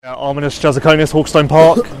Arminus Jazakonis, Hawkstone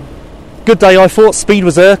Park. Good day, I thought. Speed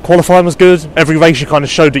was there, qualifying was good. Every race you kind of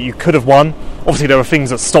showed that you could have won. Obviously there were things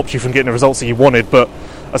that stopped you from getting the results that you wanted, but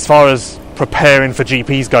as far as preparing for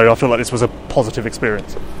GPs go, I feel like this was a positive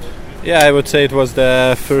experience. Yeah, I would say it was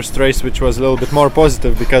the first race which was a little bit more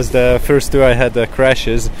positive, because the first two I had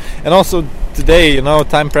crashes. And also today,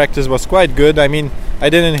 time practice was quite good. I mean, I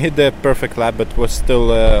didn't hit the perfect lap, but was still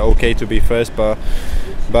okay to be first. But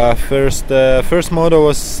first moto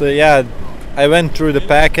was, I went through the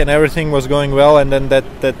pack and everything was going well. And then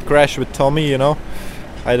that crash with Tommy,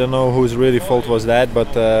 I don't know whose really fault was that,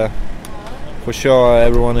 but for sure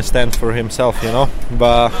everyone stands for himself,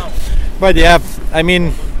 But yeah, I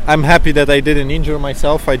mean, I'm happy that I didn't injure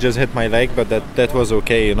myself. I just hit my leg, but that was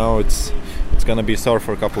okay. It's gonna be sore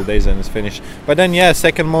for a couple of days and it's finished. But then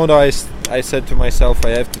second moto, I said to myself I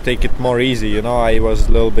have to take it more easy. I was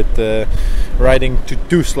a little bit riding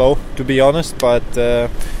too slow, to be honest. But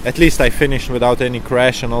at least I finished without any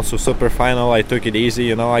crash, and also super final I took it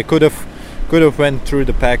easy. I could have went through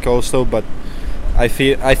the pack also, but I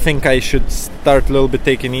think I should start a little bit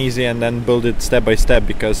taking easy and then build it step by step,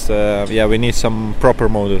 because we need some proper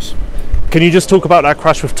motos. Can you just talk about that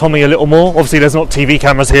crash with Tommy a little more? Obviously there's not TV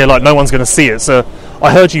cameras here, like no one's going to see it, so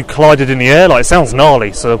I heard you collided in the air, like it sounds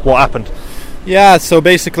gnarly, so what happened? Yeah, so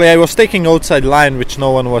basically I was taking outside line, which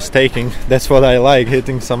no one was taking. That's what I like,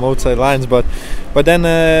 hitting some outside lines, but then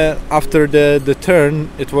after the turn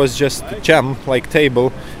it was just jam, like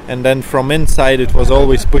table, and then from inside it was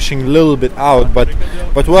always pushing a little bit out, but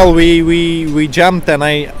well, we jumped, and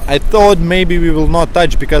I thought maybe we will not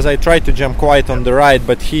touch, because I tried to jump quite on the right,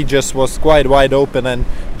 but he just was quite wide open and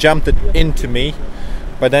jumped it into me.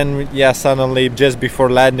 But then, suddenly, just before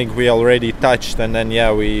landing, we already touched, and then,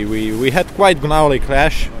 we had quite gnarly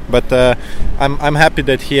clash. But I'm happy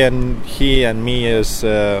that he and me is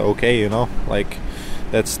okay, like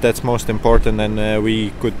that's most important, and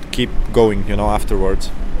we could keep going,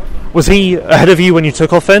 afterwards. Was he ahead of you when you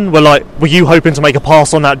took off then? Were you hoping to make a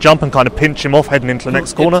pass on that jump and kind of pinch him off heading into the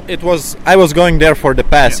next corner? I was going there for the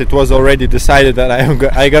pass. Yeah. It was already decided that I'm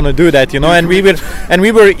gonna do that, and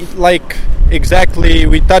we were like exactly,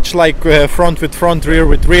 we touched like front with front, rear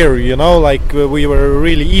with rear, like we were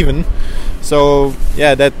really even. So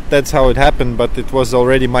that's how it happened. But it was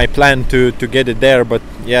already my plan to get it there. But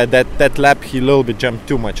that lap he a little bit jumped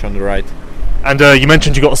too much on the right. And you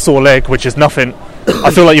mentioned you got a sore leg, which is nothing.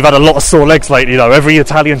 I feel like you've had a lot of sore legs lately, though. Every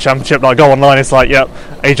Italian championship that I go online, it's like,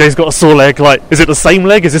 AJ's got a sore leg. Like, is it the same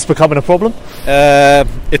leg? Is this becoming a problem?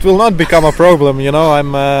 It will not become a problem.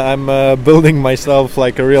 I'm building myself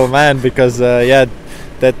like a real man, because that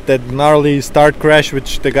gnarly start crash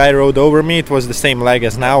which the guy rode over me, it was the same leg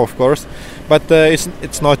as now, of course. But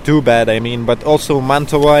it's not too bad. I mean, but also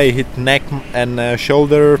Mantova, I hit neck and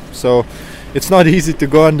shoulder, so it's not easy to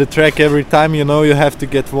go on the track every time, you have to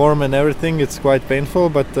get warm and everything. It's quite painful,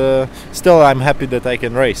 but still I'm happy that I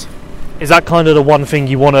can race. Is that kind of the one thing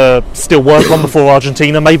you want to still work on before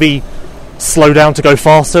Argentina? Maybe slow down to go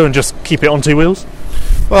faster and just keep it on two wheels?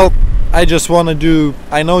 Well, I just want to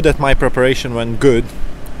I know that my preparation went good,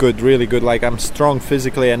 really good, like I'm strong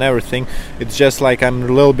physically and everything. It's just like I'm a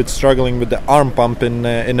little bit struggling with the arm pump in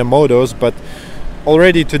the motos, but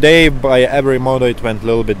already today, by every moto, it went a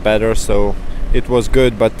little bit better, so it was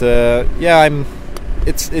good. But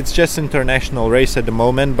it's just international race at the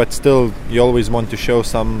moment, but still, you always want to show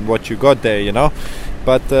some what you got there,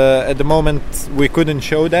 But at the moment, we couldn't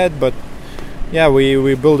show that, but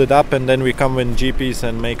we build it up, and then we come in GPs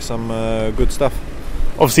and make some good stuff.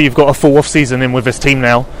 Obviously, you've got a full off-season in with this team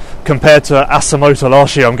now. Compared to Asamoto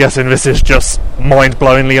last year, I'm guessing this is just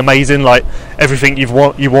mind-blowingly amazing. Like everything you've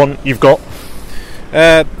got.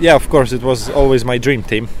 Of course, it was always my dream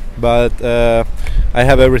team, but I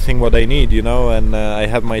have everything what I need, and I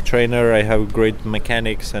have my trainer, I have great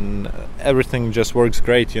mechanics, and everything just works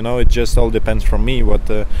great, It just all depends from me,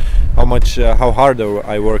 how hard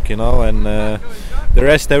I work, and the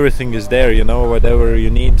rest, everything is there, whatever you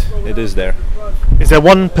need, it is there. Is there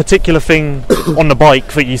one particular thing on the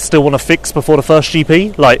bike that you still want to fix before the first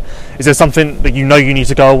GP? Like, is there something that you need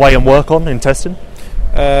to go away and work on in testing?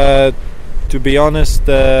 To be honest,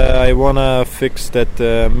 I want to fix that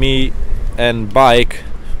me and bike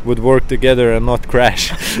would work together and not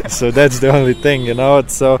crash. So that's the only thing,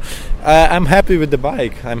 So I'm happy with the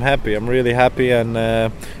bike. I'm really happy, and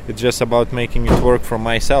it's just about making it work for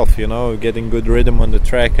myself, getting good rhythm on the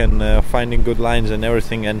track and finding good lines and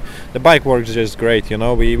everything. And the bike works just great,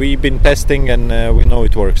 We've been testing, and we know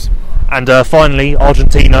it works. And finally,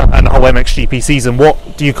 Argentina and the whole MXGP season,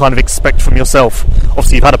 what do you kind of expect from yourself?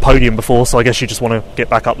 Obviously, you've had a podium before, so I guess you just want to get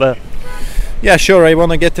back up there. Yeah, sure. I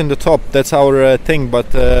want to get in the top. That's our thing.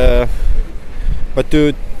 But to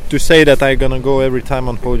say that I'm gonna go every time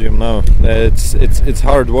on podium, no. It's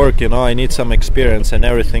hard work, you know. I need some experience and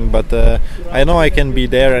everything. But I know I can be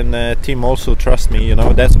there, and the team also trusts me. You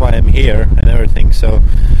know, that's why I'm here and everything. So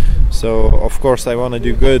of course I want to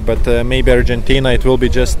do good. But maybe Argentina, it will be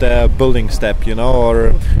just a building step, you know.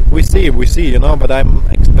 Or we see, you know. But I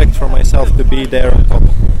expect for myself to be there on top.